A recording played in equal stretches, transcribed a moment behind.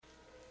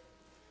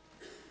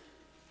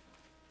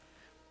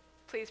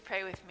Please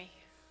pray with me.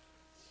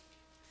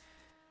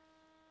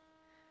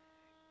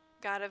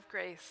 God of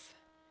grace,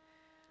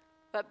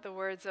 let the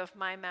words of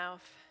my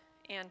mouth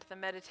and the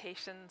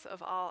meditations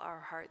of all our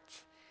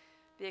hearts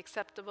be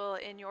acceptable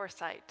in your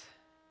sight,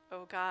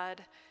 O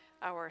God,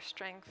 our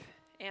strength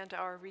and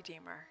our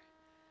Redeemer.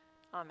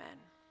 Amen.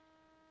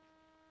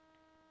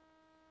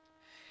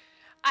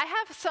 I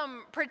have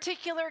some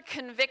particular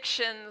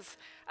convictions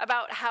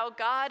about how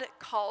God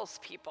calls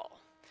people,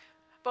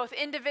 both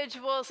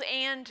individuals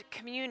and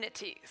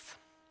communities.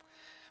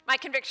 My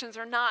convictions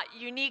are not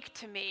unique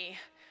to me,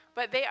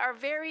 but they are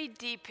very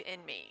deep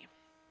in me.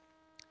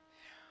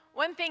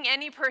 One thing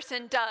any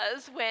person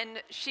does when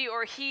she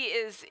or he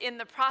is in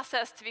the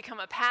process to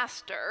become a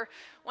pastor,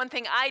 one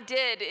thing I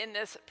did in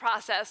this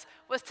process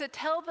was to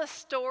tell the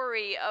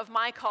story of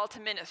my call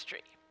to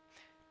ministry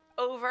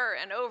over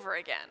and over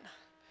again,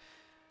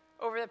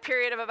 over the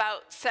period of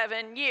about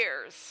 7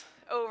 years,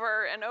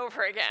 over and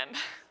over again.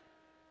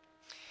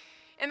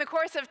 In the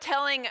course of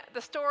telling the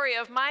story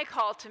of my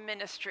call to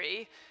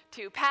ministry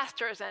to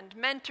pastors and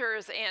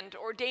mentors and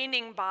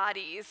ordaining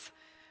bodies,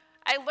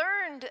 I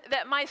learned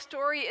that my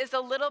story is a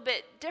little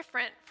bit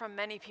different from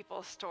many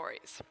people's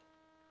stories.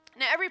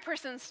 Now, every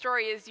person's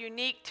story is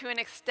unique to an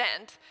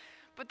extent,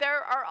 but there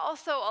are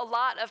also a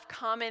lot of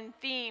common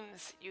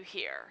themes you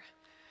hear.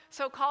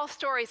 So call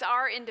stories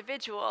are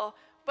individual,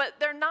 but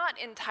they're not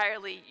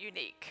entirely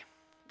unique.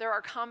 There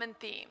are common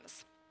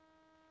themes.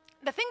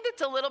 The thing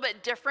that's a little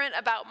bit different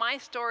about my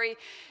story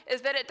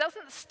is that it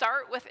doesn't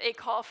start with a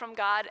call from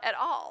God at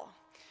all.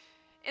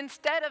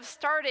 Instead of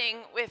starting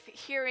with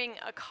hearing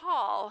a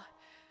call,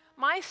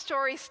 my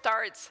story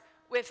starts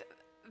with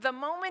the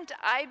moment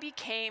I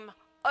became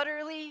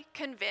utterly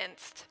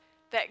convinced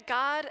that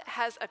God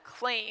has a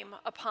claim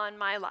upon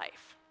my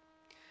life.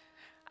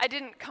 I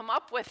didn't come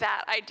up with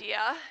that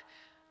idea.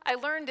 I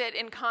learned it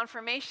in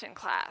confirmation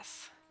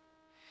class.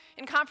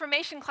 In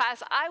confirmation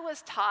class, I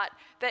was taught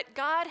that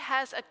God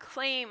has a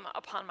claim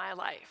upon my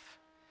life,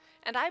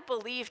 and I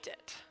believed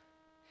it.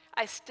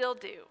 I still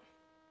do.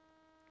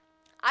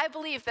 I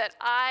believe that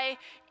I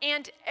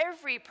and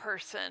every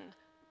person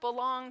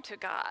belong to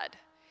God,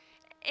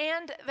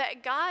 and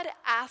that God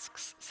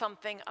asks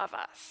something of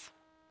us.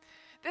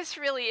 This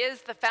really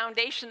is the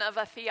foundation of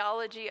a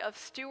theology of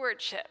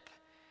stewardship,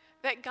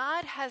 that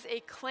God has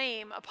a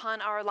claim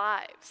upon our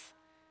lives,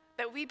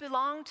 that we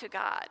belong to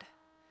God,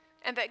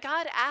 and that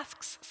God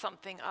asks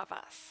something of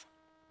us.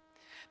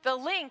 The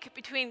link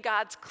between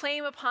God's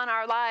claim upon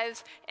our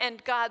lives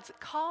and God's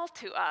call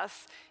to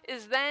us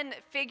is then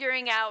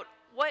figuring out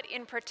what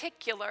in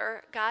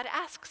particular God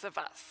asks of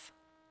us.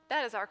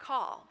 That is our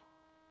call.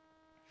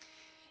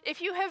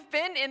 If you have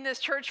been in this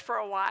church for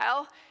a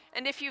while,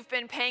 and if you've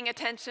been paying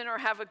attention or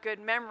have a good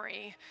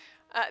memory,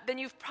 then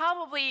you've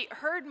probably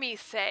heard me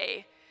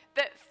say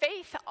that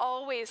faith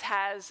always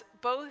has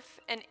both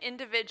an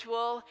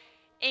individual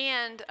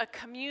and a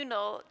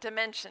communal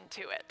dimension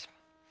to it.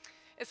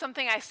 It's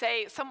something I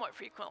say somewhat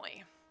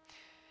frequently.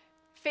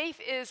 Faith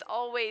is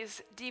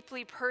always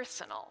deeply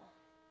personal.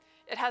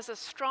 It has a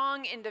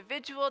strong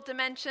individual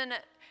dimension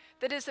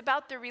that is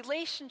about the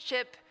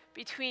relationship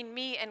between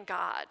me and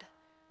God,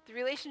 the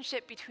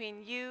relationship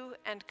between you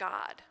and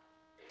God.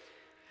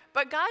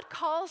 But God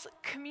calls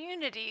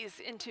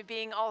communities into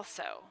being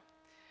also.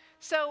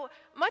 So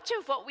much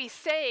of what we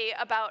say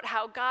about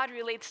how God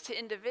relates to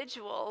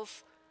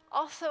individuals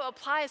also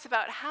applies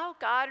about how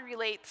God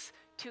relates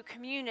to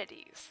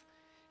communities,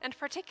 and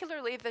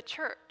particularly the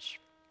church.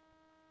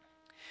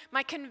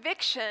 My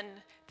conviction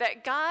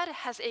that God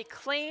has a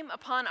claim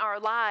upon our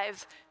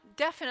lives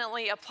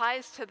definitely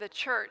applies to the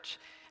church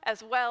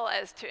as well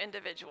as to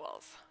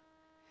individuals.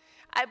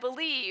 I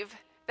believe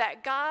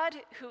that God,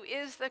 who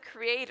is the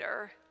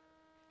creator,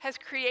 has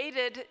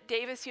created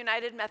Davis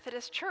United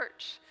Methodist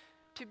Church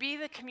to be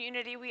the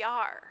community we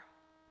are.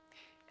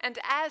 And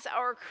as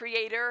our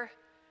creator,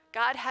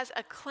 God has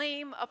a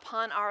claim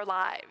upon our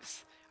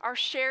lives, our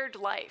shared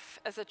life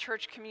as a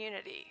church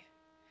community.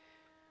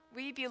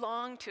 We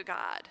belong to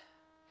God,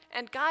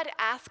 and God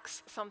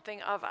asks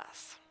something of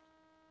us.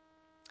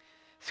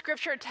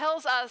 Scripture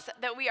tells us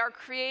that we are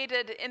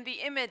created in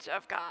the image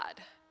of God.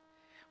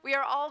 We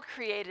are all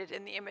created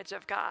in the image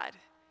of God.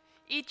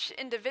 Each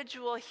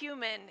individual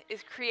human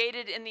is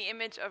created in the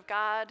image of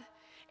God,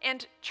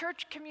 and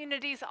church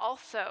communities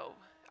also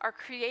are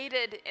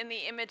created in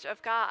the image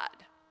of God.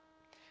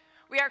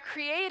 We are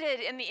created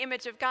in the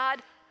image of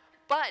God,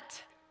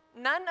 but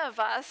none of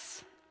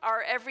us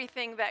are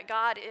everything that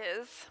God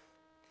is.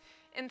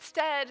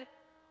 Instead,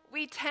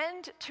 we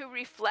tend to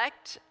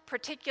reflect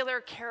particular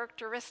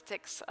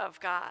characteristics of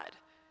God,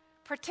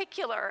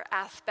 particular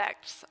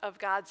aspects of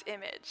God's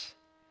image.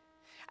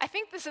 I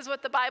think this is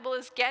what the Bible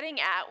is getting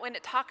at when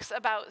it talks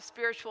about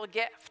spiritual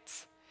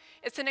gifts.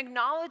 It's an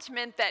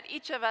acknowledgement that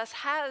each of us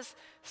has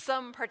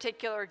some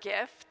particular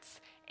gifts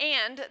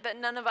and that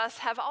none of us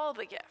have all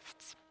the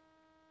gifts.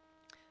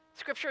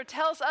 Scripture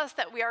tells us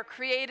that we are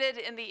created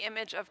in the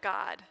image of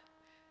God.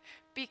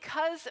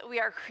 Because we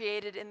are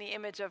created in the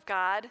image of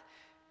God,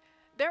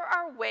 there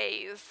are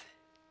ways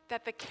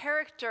that the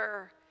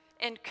character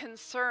and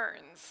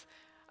concerns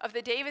of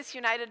the Davis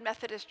United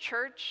Methodist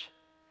Church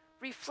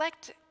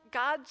reflect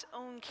God's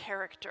own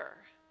character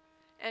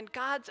and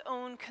God's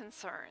own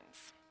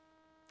concerns.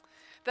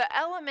 The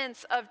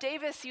elements of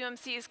Davis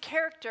UMC's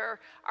character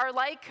are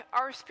like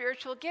our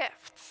spiritual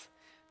gifts,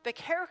 the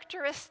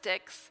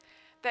characteristics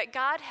that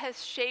God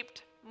has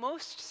shaped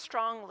most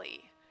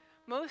strongly,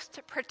 most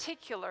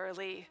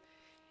particularly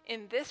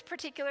in this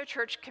particular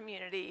church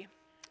community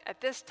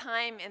at this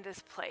time in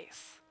this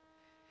place.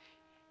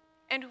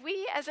 And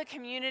we as a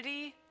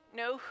community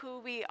know who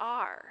we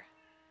are.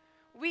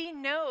 We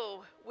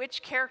know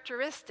which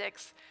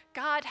characteristics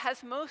God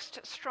has most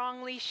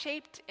strongly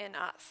shaped in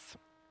us.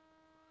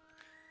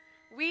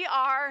 We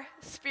are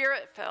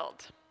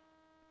spirit-filled.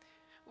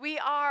 We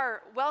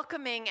are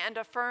welcoming and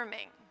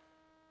affirming.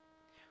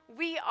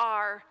 We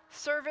are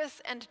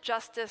service and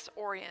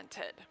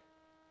justice-oriented.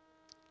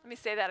 Let me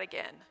say that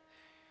again.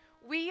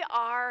 We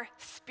are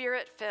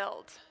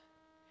spirit-filled.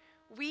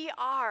 We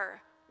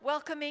are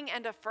welcoming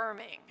and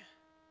affirming.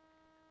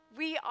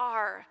 We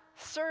are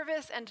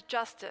service and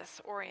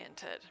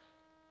justice-oriented.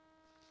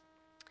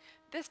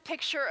 This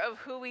picture of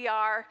who we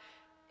are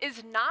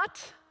is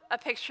not a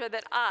picture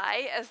that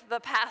I, as the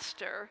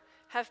pastor,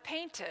 have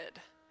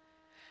painted.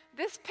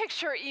 This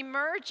picture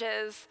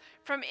emerges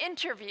from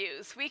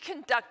interviews we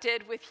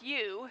conducted with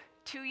you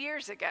 2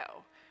 years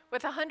ago,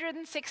 with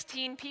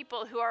 116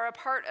 people who are a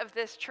part of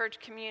this church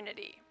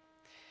community.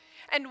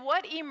 And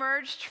what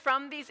emerged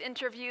from these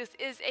interviews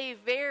is a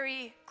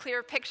very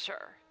clear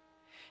picture.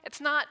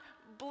 It's not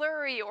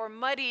blurry or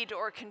muddied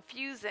or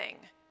confusing.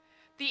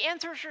 The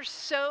answers are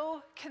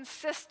so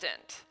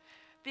consistent.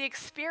 The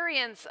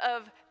experience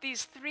of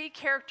these three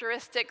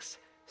characteristics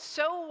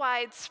so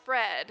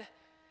widespread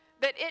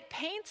that it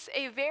paints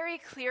a very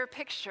clear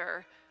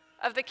picture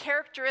of the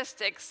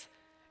characteristics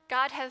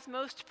God has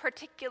most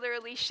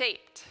particularly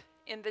shaped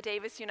in the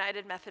Davis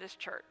United Methodist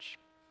Church.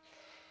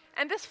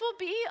 And this will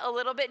be a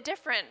little bit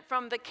different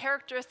from the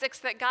characteristics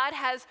that God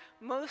has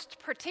most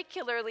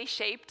particularly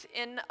shaped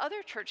in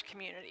other church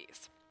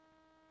communities.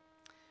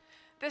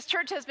 This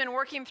church has been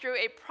working through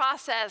a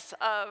process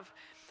of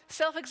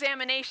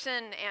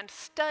self-examination and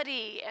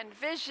study and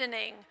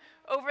visioning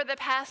over the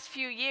past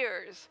few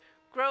years,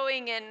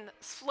 growing in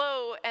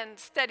slow and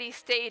steady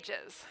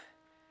stages.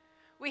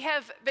 We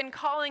have been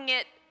calling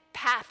it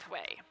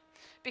Pathway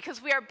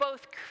because we are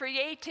both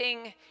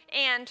creating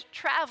and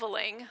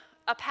traveling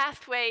a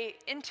pathway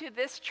into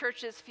this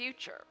church's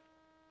future.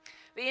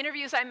 The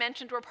interviews I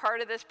mentioned were part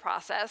of this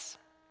process.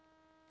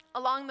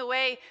 Along the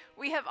way,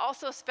 we have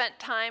also spent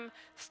time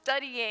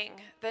studying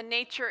the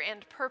nature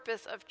and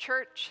purpose of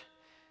church.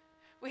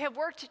 We have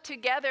worked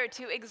together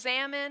to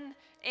examine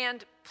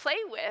and play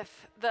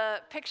with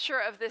the picture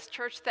of this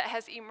church that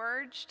has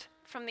emerged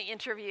from the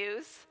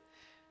interviews.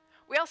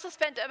 We also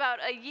spent about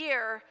a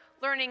year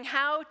learning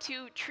how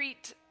to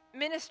treat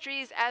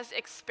ministries as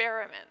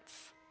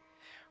experiments.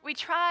 We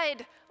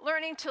tried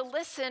learning to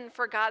listen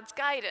for God's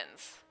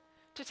guidance,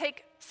 to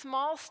take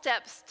small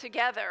steps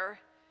together,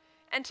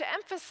 and to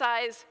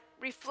emphasize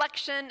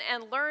reflection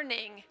and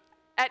learning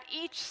at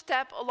each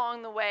step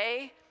along the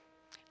way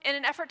in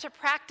an effort to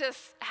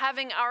practice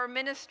having our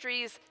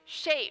ministries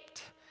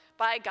shaped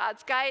by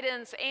God's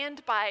guidance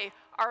and by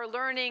our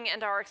learning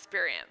and our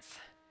experience.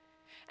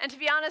 And to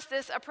be honest,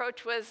 this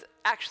approach was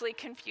actually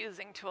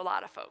confusing to a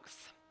lot of folks.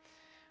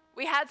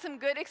 We had some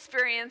good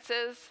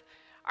experiences.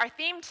 Our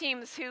theme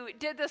teams who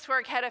did this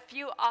work had a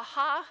few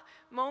aha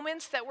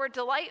moments that were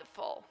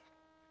delightful.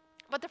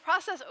 But the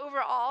process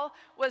overall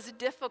was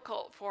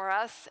difficult for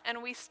us,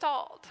 and we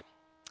stalled.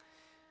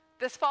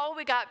 This fall,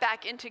 we got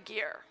back into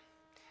gear.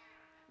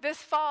 This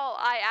fall,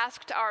 I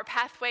asked our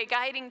Pathway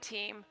guiding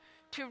team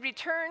to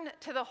return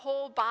to the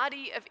whole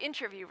body of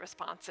interview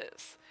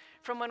responses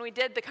from when we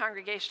did the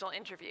congregational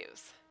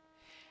interviews.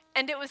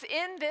 And it was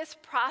in this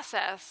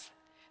process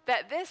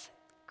that this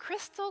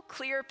crystal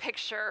clear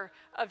picture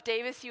of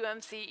Davis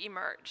UMC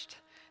emerged.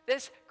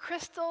 This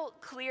crystal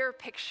clear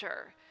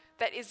picture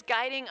that is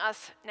guiding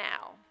us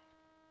now.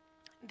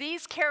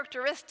 These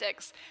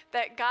characteristics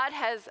that God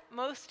has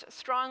most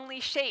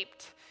strongly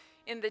shaped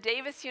in the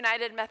Davis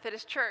United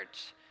Methodist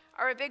Church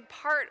are a big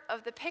part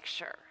of the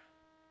picture.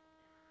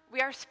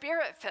 We are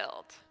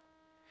spirit-filled.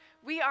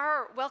 We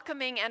are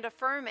welcoming and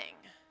affirming.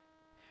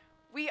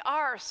 We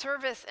are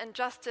service and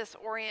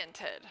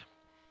justice-oriented.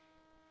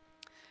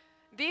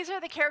 These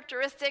are the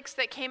characteristics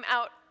that came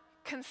out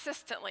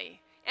consistently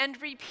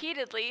and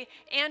repeatedly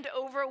and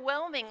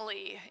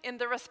overwhelmingly in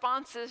the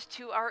responses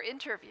to our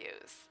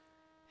interviews.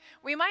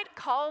 We might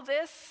call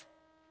this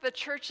the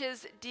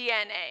church's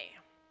DNA.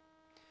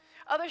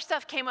 Other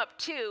stuff came up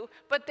too,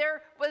 but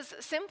there was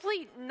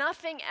simply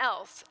nothing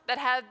else that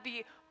had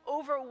the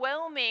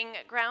overwhelming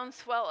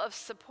groundswell of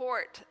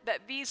support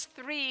that these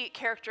three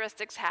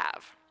characteristics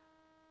have.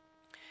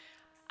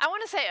 I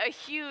want to say a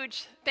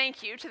huge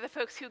thank you to the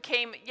folks who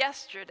came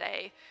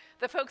yesterday,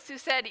 the folks who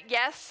said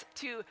yes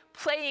to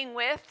playing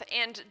with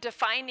and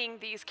defining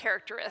these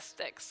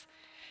characteristics.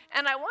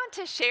 And I want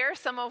to share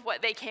some of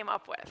what they came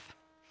up with.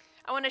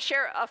 I want to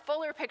share a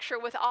fuller picture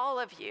with all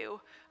of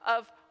you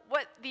of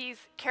what these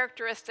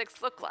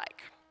characteristics look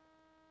like.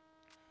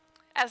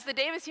 As the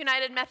Davis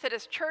United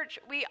Methodist Church,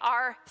 we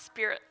are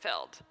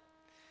Spirit-filled.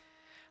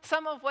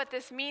 Some of what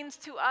this means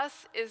to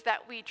us is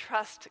that we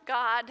trust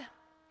God.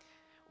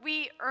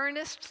 We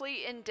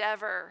earnestly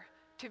endeavor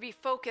to be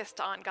focused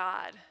on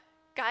God,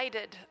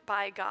 guided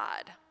by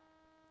God.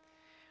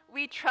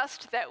 We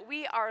trust that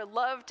we are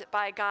loved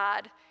by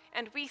God,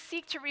 and we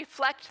seek to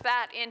reflect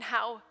that in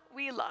how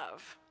we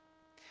love.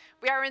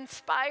 We are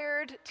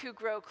inspired to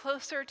grow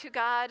closer to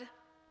God.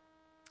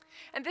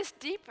 And this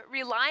deep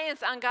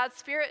reliance on God's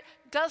Spirit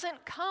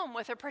doesn't come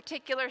with a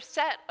particular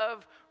set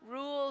of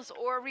rules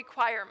or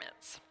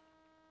requirements.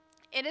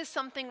 It is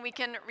something we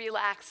can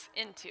relax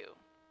into.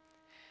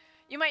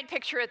 You might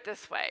picture it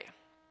this way.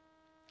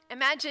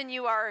 Imagine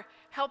you are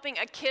helping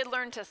a kid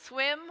learn to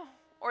swim,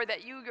 or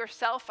that you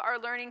yourself are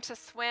learning to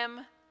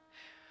swim.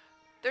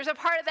 There's a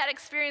part of that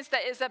experience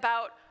that is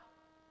about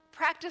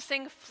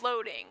practicing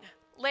floating,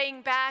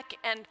 laying back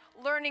and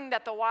learning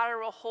that the water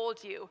will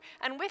hold you.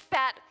 And with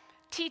that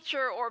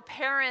teacher or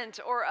parent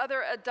or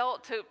other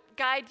adult to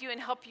guide you and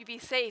help you be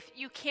safe,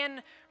 you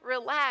can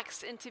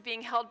relax into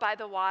being held by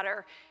the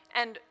water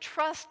and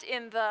trust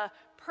in the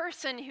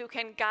person who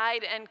can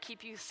guide and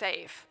keep you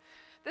safe.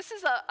 This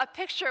is a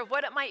picture of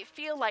what it might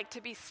feel like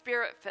to be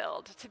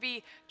Spirit-filled, to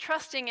be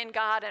trusting in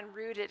God and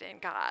rooted in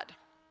God.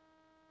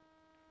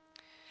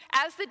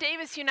 As the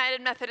Davis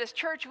United Methodist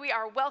Church, we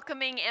are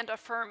welcoming and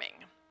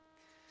affirming.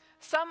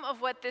 Some of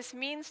what this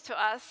means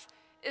to us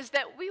is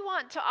that we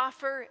want to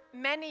offer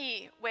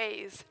many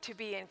ways to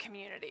be in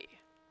community.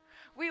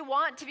 We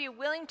want to be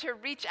willing to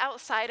reach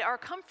outside our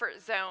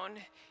comfort zone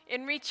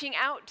in reaching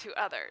out to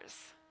others.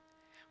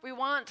 We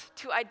want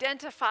to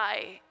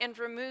identify and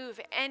remove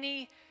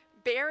any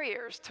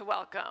barriers to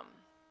welcome.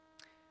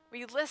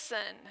 We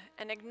listen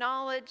and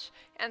acknowledge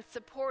and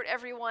support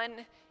everyone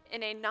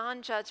in a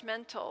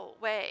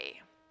non-judgmental way.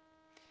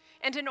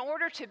 And in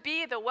order to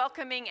be the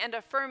welcoming and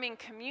affirming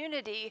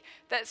community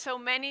that so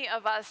many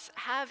of us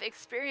have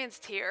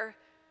experienced here,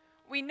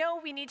 we know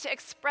we need to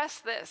express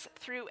this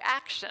through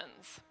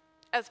actions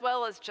as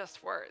well as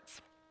just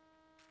words.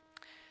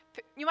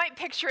 You might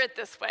picture it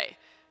this way.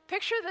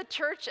 Picture the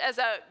church as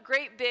a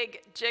great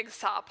big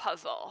jigsaw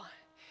puzzle.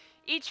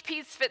 Each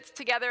piece fits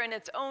together in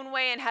its own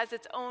way and has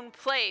its own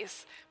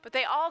place, but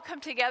they all come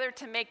together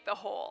to make the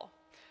whole.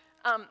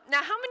 Now,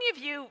 how many of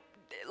you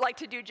like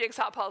to do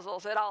jigsaw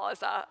puzzles at all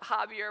as a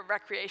hobby or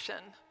recreation?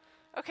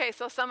 Okay,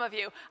 so some of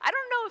you. I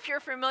don't know if you're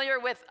familiar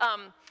with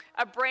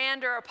a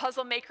brand or a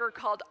puzzle maker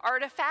called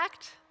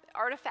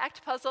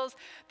Artifact puzzles.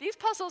 These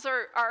puzzles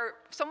are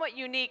somewhat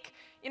unique.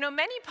 You know,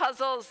 many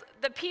puzzles,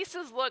 the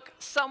pieces look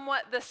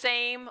somewhat the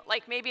same,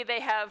 like maybe they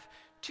have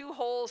 2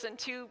 holes and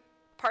 2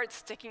 parts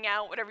sticking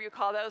out, whatever you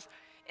call those.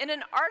 In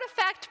an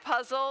Artifact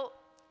puzzle,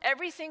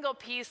 every single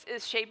piece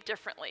is shaped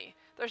differently.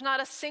 There's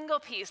not a single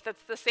piece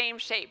that's the same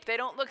shape. They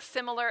don't look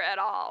similar at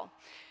all.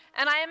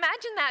 And I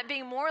imagine that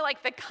being more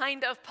like the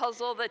kind of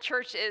puzzle the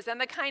church is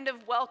and the kind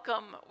of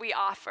welcome we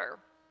offer.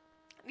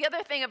 The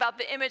other thing about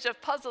the image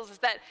of puzzles is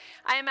that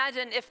I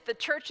imagine if the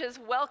church's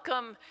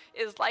welcome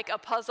is like a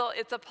puzzle,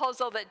 it's a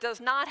puzzle that does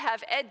not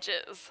have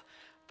edges,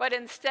 but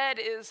instead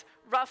is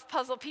rough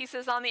puzzle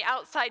pieces on the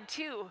outside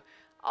too,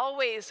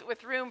 always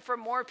with room for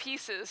more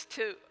pieces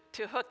to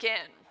hook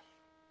in.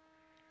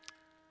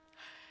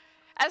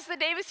 As the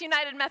Davis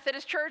United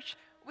Methodist Church,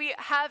 we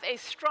have a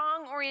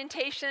strong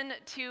orientation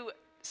to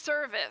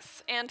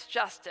service and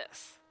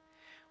justice.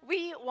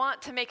 We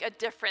want to make a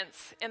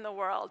difference in the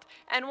world.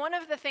 And one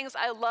of the things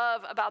I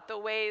love about the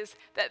ways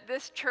that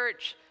this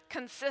church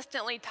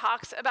consistently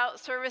talks about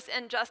service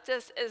and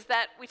justice is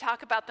that we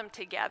talk about them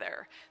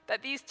together,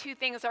 that these two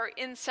things are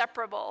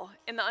inseparable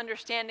in the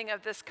understanding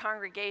of this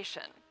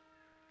congregation.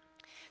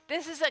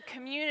 This is a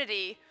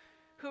community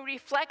who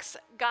reflects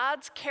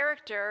God's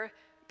character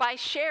by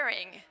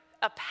sharing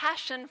a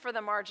passion for the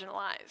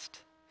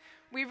marginalized.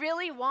 We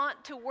really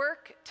want to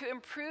work to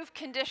improve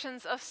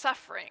conditions of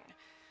suffering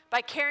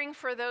by caring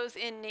for those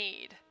in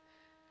need,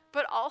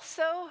 but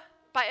also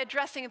by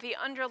addressing the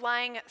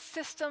underlying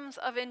systems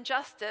of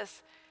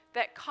injustice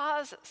that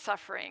cause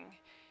suffering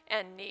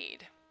and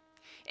need.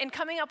 In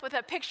coming up with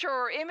a picture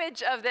or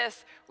image of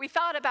this, we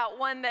thought about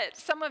one that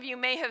some of you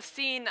may have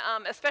seen,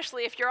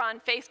 especially if you're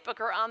on Facebook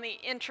or on the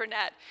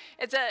internet.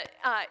 It's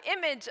an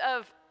image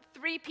of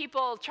 3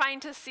 people trying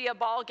to see a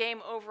ball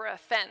game over a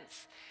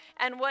fence.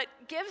 And what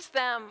gives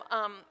them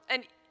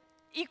an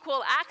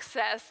equal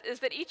access is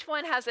that each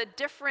one has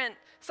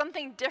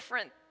something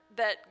different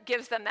that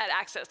gives them that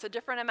access, a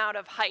different amount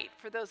of height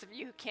for those of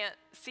you who can't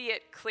see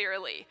it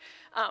clearly.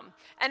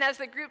 And as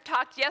the group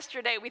talked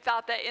yesterday, we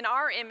thought that in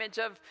our image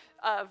of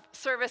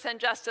service and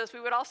justice,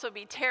 we would also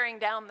be tearing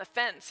down the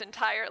fence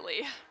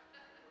entirely.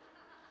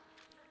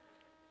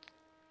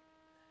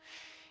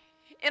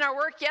 In our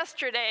work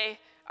yesterday,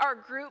 our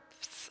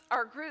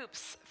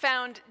groups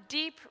found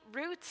deep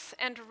roots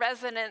and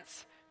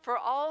resonance for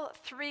all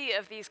 3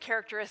 of these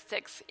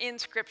characteristics in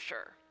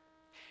Scripture.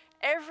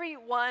 every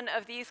one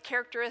of these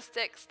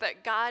characteristics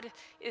that God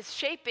is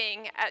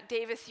shaping at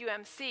Davis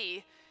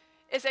UMC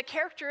is a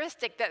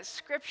characteristic that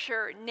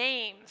Scripture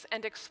names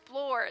and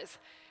explores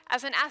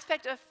as an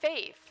aspect of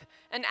faith,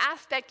 an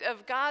aspect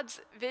of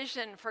God's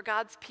vision for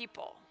God's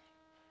people.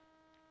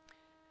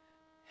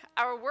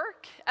 Our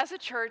work as a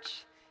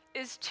church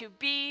is to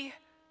be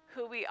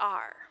who we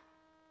are.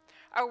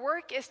 Our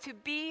work is to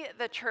be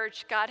the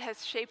church God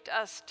has shaped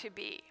us to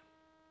be.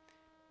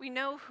 We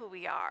know who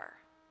we are.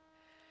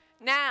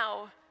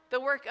 Now,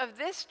 the work of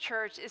this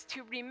church is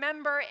to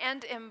remember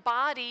and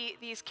embody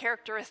these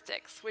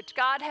characteristics, which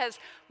God has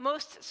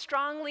most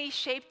strongly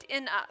shaped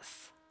in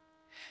us.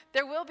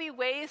 There will be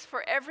ways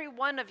for every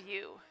one of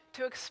you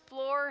to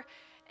explore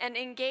and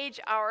engage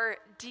our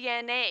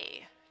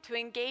DNA, to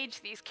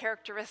engage these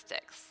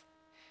characteristics.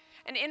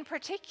 And in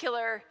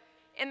particular,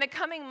 in the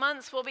coming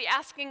months, we'll be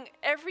asking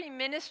every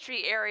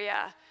ministry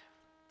area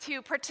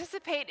to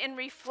participate in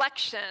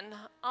reflection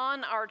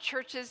on our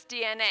church's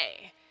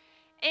DNA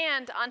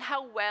and on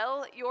how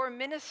well your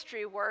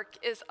ministry work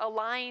is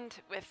aligned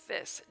with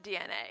this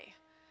DNA.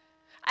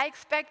 I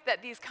expect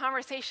that these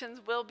conversations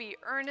will be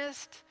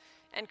earnest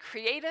and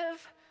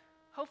creative,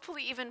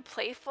 hopefully even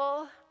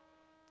playful.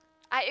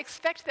 I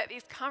expect that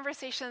these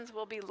conversations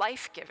will be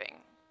life-giving.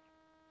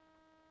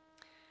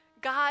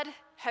 God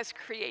has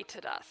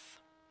created us,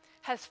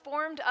 has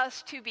formed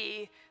us to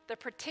be the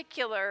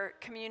particular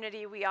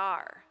community we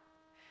are.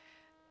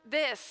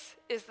 This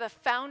is the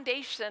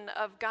foundation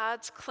of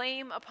God's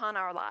claim upon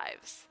our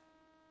lives.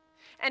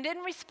 And in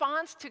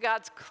response to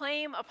God's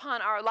claim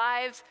upon our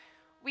lives,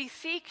 we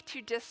seek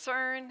to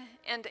discern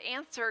and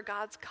answer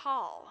God's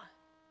call.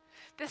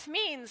 This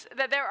means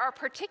that there are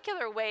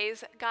particular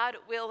ways God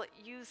will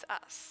use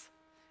us,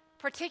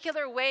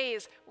 particular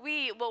ways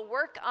we will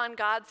work on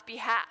God's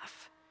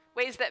behalf,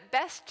 ways that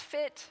best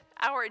fit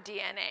our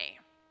DNA.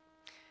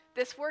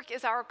 This work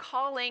is our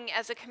calling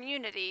as a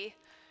community,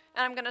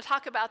 and I'm going to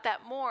talk about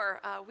that more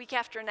week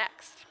after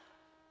next.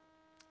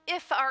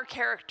 If our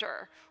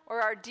character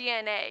or our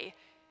DNA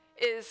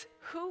is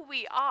who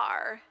we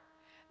are,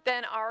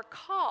 then our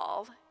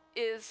call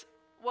is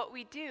what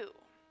we do.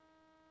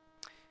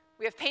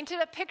 We have painted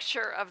a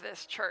picture of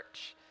this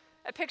church,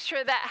 a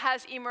picture that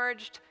has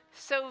emerged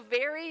so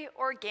very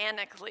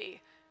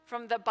organically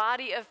from the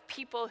body of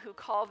people who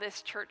call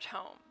this church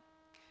home.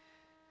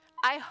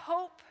 I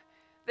hope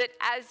that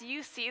as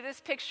you see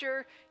this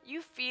picture,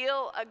 you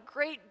feel a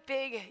great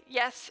big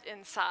yes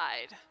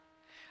inside.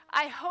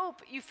 I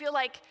hope you feel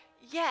like,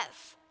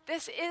 yes,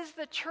 this is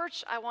the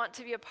church I want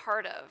to be a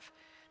part of.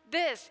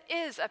 This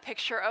is a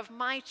picture of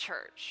my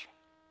church.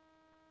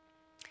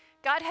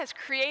 God has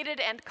created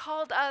and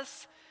called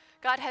us.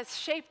 God has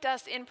shaped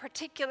us in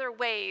particular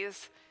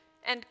ways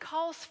and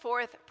calls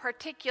forth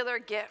particular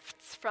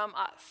gifts from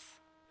us.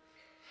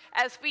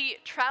 As we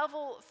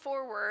travel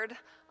forward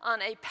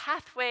on a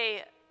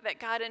pathway that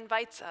God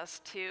invites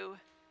us to,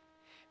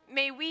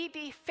 may we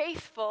be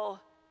faithful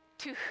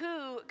to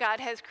who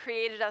God has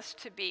created us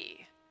to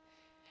be.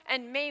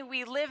 And may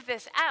we live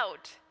this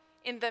out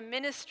in the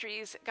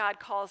ministries God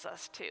calls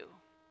us to.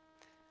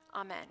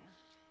 Amen.